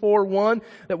Ephesians 4:1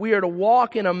 that we are to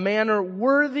walk in a manner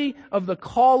worthy of the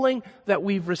calling that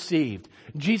we've received.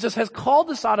 Jesus has called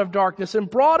us out of darkness and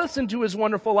brought us into His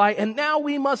wonderful light, and now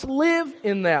we must live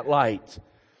in that light.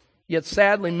 Yet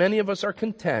sadly, many of us are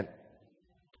content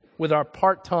with our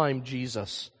part-time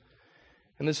Jesus.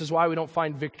 And this is why we don't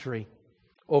find victory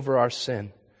over our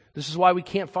sin. This is why we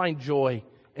can't find joy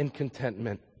and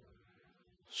contentment.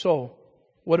 So,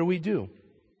 what do we do?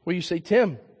 Well, you say,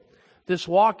 Tim, this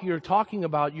walk you're talking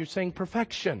about, you're saying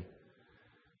perfection.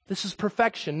 This is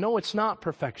perfection. No, it's not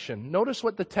perfection. Notice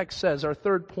what the text says, our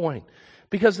third point.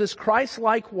 Because this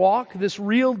Christ-like walk, this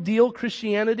real deal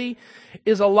Christianity,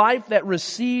 is a life that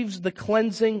receives the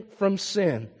cleansing from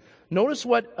sin. Notice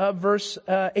what verse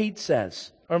 8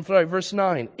 says. Verse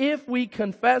 9. If we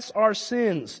confess our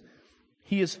sins,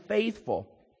 He is faithful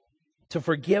to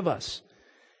forgive us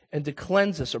and to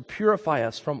cleanse us or purify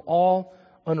us from all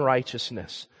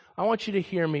unrighteousness. I want you to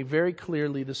hear me very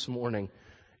clearly this morning.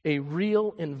 A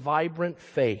real and vibrant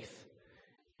faith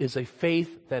is a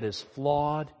faith that is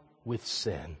flawed with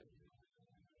sin.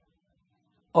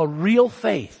 A real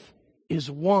faith is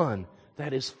one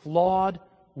that is flawed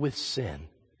with sin.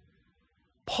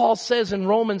 Paul says in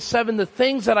Romans 7, the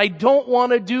things that I don't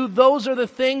want to do, those are the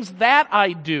things that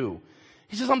I do.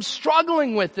 He says, I'm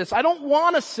struggling with this. I don't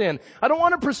want to sin. I don't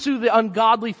want to pursue the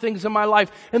ungodly things in my life.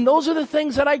 And those are the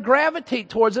things that I gravitate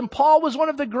towards. And Paul was one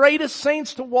of the greatest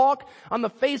saints to walk on the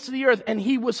face of the earth. And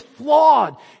he was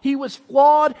flawed. He was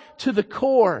flawed to the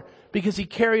core because he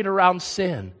carried around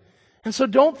sin. And so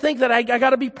don't think that I got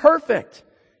to be perfect.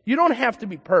 You don't have to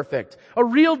be perfect. A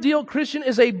real deal Christian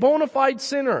is a bona fide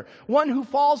sinner. One who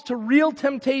falls to real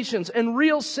temptations and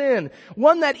real sin.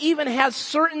 One that even has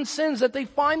certain sins that they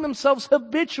find themselves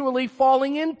habitually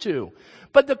falling into.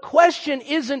 But the question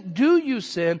isn't, do you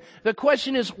sin? The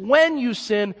question is, when you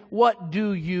sin, what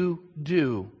do you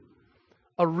do?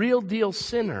 A real deal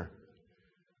sinner,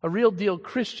 a real deal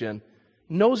Christian,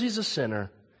 knows he's a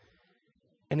sinner,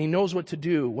 and he knows what to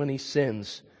do when he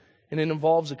sins. And it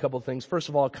involves a couple of things. First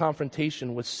of all, a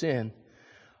confrontation with sin.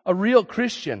 A real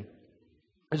Christian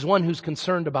is one who's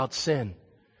concerned about sin,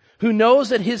 who knows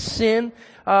that his sin,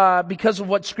 because of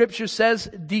what Scripture says,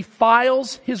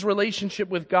 defiles his relationship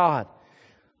with God.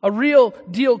 A real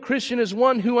deal Christian is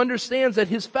one who understands that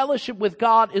his fellowship with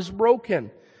God is broken.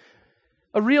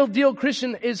 A real deal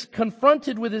Christian is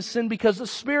confronted with his sin because the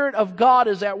Spirit of God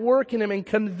is at work in him and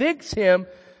convicts him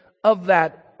of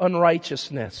that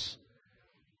unrighteousness.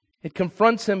 It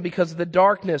confronts him because the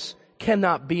darkness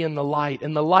cannot be in the light.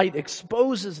 And the light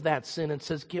exposes that sin and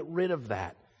says, get rid of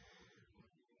that.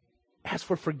 Ask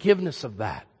for forgiveness of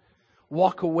that.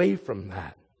 Walk away from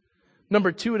that.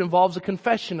 Number two, it involves a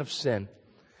confession of sin.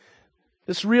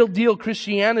 This real deal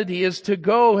Christianity is to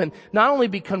go and not only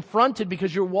be confronted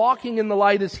because you're walking in the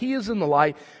light as He is in the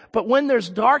light, but when there's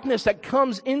darkness that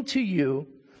comes into you,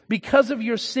 because of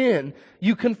your sin,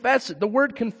 you confess it. The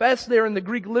word confess there in the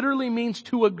Greek literally means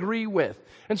to agree with.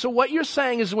 And so what you're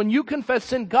saying is when you confess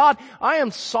sin, God, I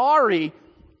am sorry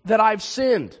that I've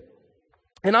sinned.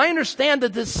 And I understand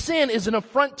that this sin is an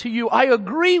affront to you. I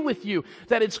agree with you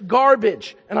that it's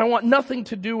garbage and I want nothing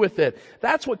to do with it.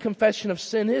 That's what confession of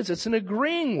sin is. It's an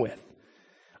agreeing with.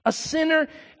 A sinner,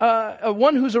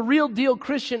 one who's a real deal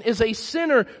Christian is a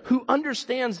sinner who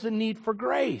understands the need for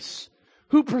grace,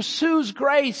 who pursues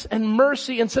grace and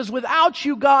mercy and says, without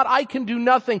you, God, I can do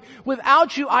nothing.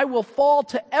 Without you, I will fall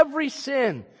to every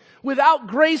sin. Without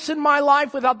grace in my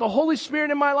life, without the Holy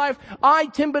Spirit in my life, I,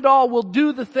 Tim Badal, will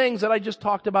do the things that I just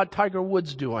talked about Tiger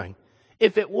Woods doing.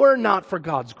 If it were not for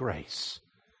God's grace.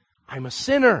 I'm a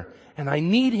sinner and I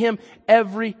need Him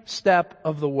every step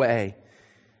of the way.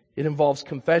 It involves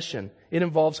confession. It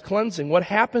involves cleansing. What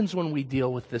happens when we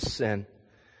deal with this sin?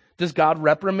 Does God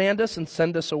reprimand us and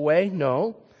send us away?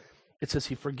 No. It says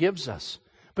He forgives us.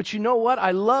 But you know what?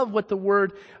 I love what the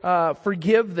word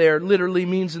forgive there literally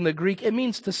means in the Greek. It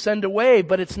means to send away,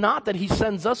 but it's not that He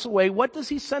sends us away. What does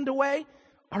He send away?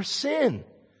 Our sin.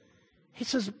 He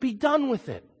says, be done with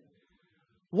it.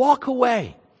 Walk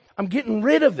away. I'm getting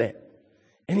rid of it.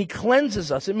 And He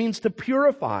cleanses us. It means to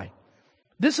purify.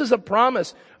 This is a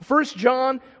promise. 1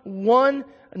 John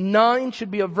 1:9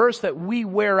 should be a verse that we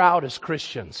wear out as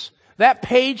Christians. That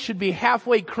page should be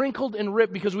halfway crinkled and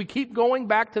ripped because we keep going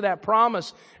back to that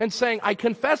promise and saying, I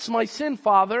confess my sin,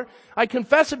 Father. I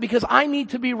confess it because I need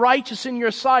to be righteous in your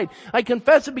sight. I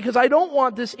confess it because I don't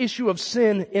want this issue of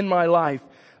sin in my life.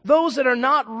 Those that are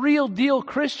not real deal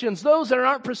Christians, those that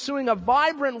aren't pursuing a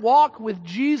vibrant walk with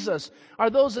Jesus, are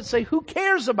those that say, who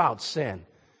cares about sin?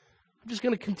 I'm just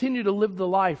going to continue to live the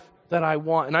life that I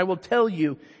want. And I will tell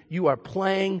you, you are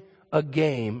playing a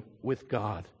game with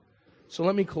God. So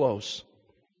let me close.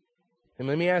 And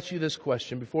let me ask you this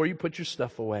question before you put your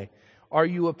stuff away. Are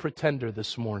you a pretender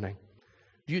this morning?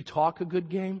 Do you talk a good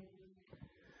game?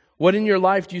 What in your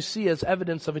life do you see as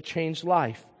evidence of a changed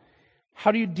life?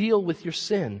 How do you deal with your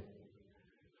sin?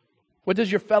 What does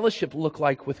your fellowship look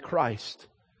like with Christ?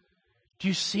 Do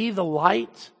you see the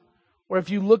light? Or if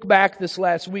you look back this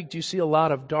last week, do you see a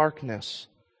lot of darkness?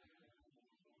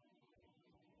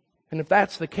 And if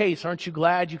that's the case, aren't you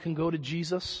glad you can go to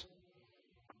Jesus?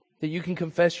 That you can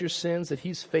confess your sins, that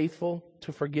He's faithful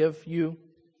to forgive you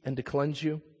and to cleanse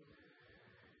you?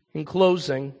 In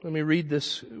closing, let me read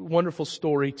this wonderful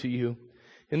story to you.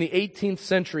 In the 18th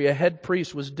century, a head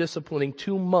priest was disciplining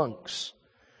 2 monks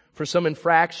for some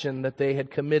infraction that they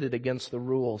had committed against the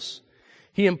rules.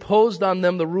 He imposed on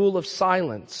them the rule of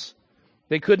silence.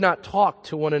 They could not talk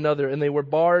to one another, and they were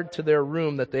barred to their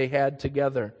room that they had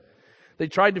together. They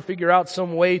tried to figure out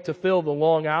some way to fill the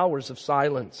long hours of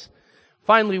silence.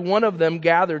 Finally, one of them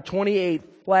gathered 28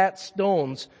 flat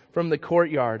stones from the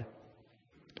courtyard.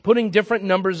 Putting different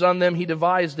numbers on them, he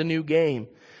devised a new game.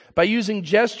 By using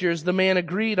gestures, the man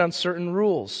agreed on certain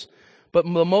rules.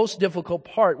 But the most difficult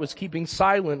part was keeping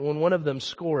silent when one of them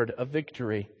scored a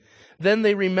victory. Then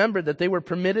they remembered that they were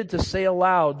permitted to say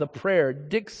aloud the prayer,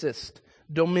 Dixit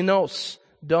Dominos,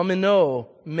 Domino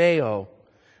meo.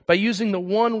 By using the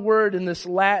one word in this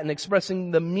Latin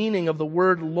expressing the meaning of the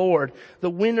word Lord, the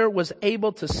winner was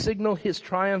able to signal his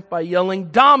triumph by yelling,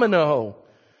 Domino!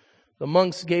 The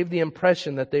monks gave the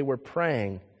impression that they were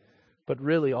praying, but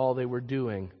really all they were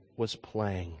doing was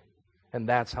playing. And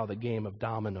that's how the game of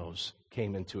dominoes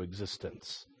came into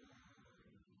existence.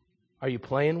 Are you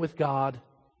playing with God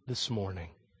this morning?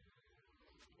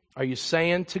 Are you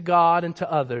saying to God and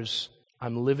to others,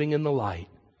 I'm living in the light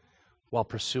while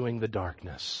pursuing the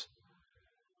darkness?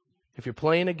 If you're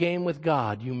playing a game with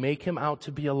God, you make Him out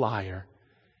to be a liar,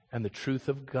 and the truth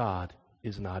of God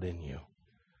is not in you.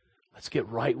 Let's get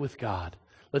right with God.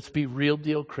 Let's be real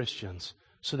deal Christians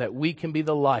so that we can be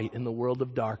the light in the world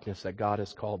of darkness that God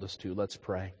has called us to. Let's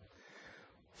pray.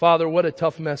 Father, what a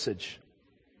tough message.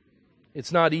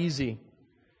 It's not easy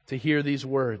to hear these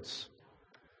words.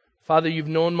 Father, you've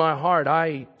known my heart.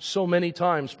 I so many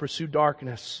times pursue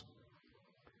darkness.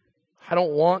 I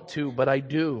don't want to, but I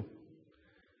do.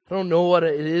 I don't know what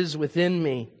it is within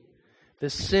me,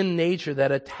 this sin nature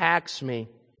that attacks me,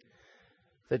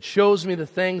 that shows me the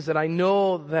things that I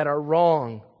know that are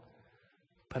wrong,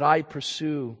 but I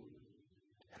pursue.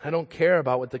 And I don't care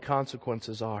about what the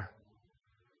consequences are.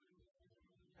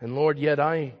 And Lord, yet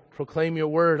I proclaim your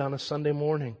word on a Sunday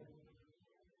morning.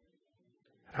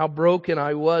 How broken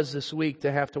I was this week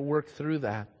to have to work through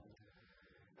that.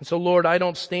 And so, Lord, I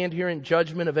don't stand here in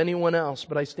judgment of anyone else,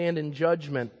 but I stand in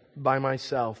judgment by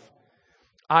myself.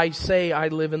 I say I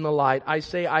live in the light. I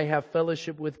say I have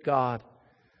fellowship with God.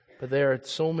 But there are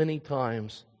so many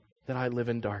times that I live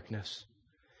in darkness.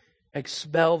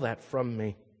 Expel that from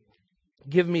me.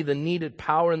 Give me the needed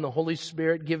power in the Holy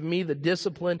Spirit. Give me the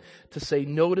discipline to say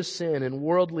no to sin and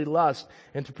worldly lust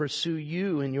and to pursue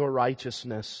you in your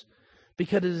righteousness.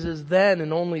 Because it is then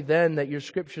and only then that your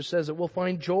Scripture says that we'll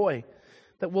find joy,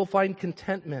 that we'll find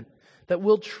contentment, that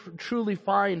we'll truly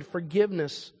find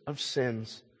forgiveness of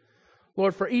sins.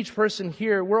 Lord, for each person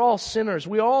here, we're all sinners.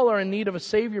 We all are in need of a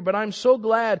Savior, but I'm so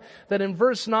glad that in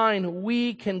verse 9,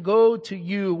 we can go to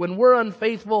you. When we're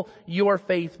unfaithful, you're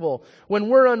faithful. When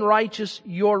we're unrighteous,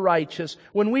 you're righteous.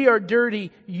 When we are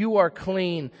dirty, you are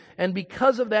clean. And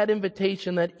because of that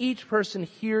invitation, that each person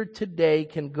here today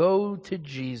can go to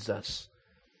Jesus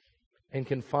and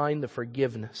can find the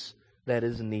forgiveness that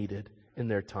is needed in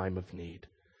their time of need.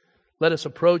 Let us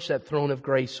approach that throne of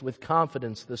grace with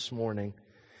confidence this morning.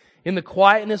 In the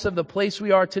quietness of the place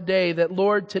we are today, that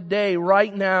Lord, today,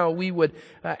 right now, we would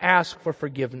ask for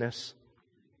forgiveness.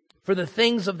 For the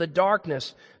things of the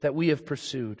darkness that we have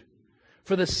pursued.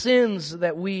 For the sins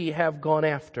that we have gone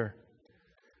after.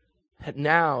 That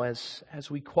now,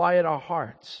 as we quiet our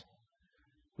hearts,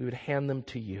 we would hand them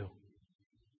to you.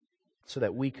 So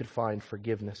that we could find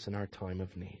forgiveness in our time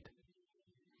of need.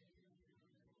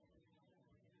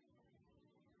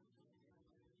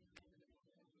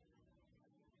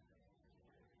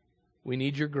 We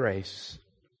need your grace.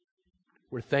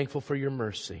 We're thankful for your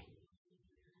mercy.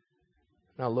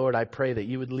 Now, Lord, I pray that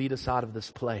you would lead us out of this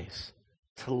place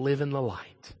to live in the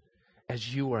light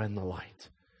as you are in the light.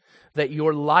 That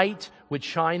your light would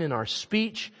shine in our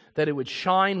speech, that it would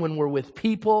shine when we're with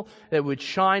people, that it would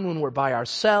shine when we're by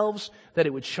ourselves, that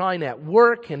it would shine at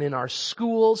work and in our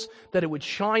schools, that it would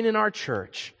shine in our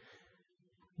church.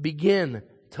 Begin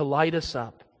to light us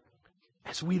up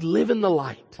as we live in the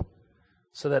light,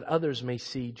 so that others may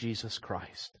see Jesus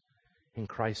Christ. In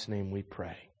Christ's name we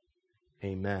pray.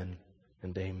 Amen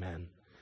and amen.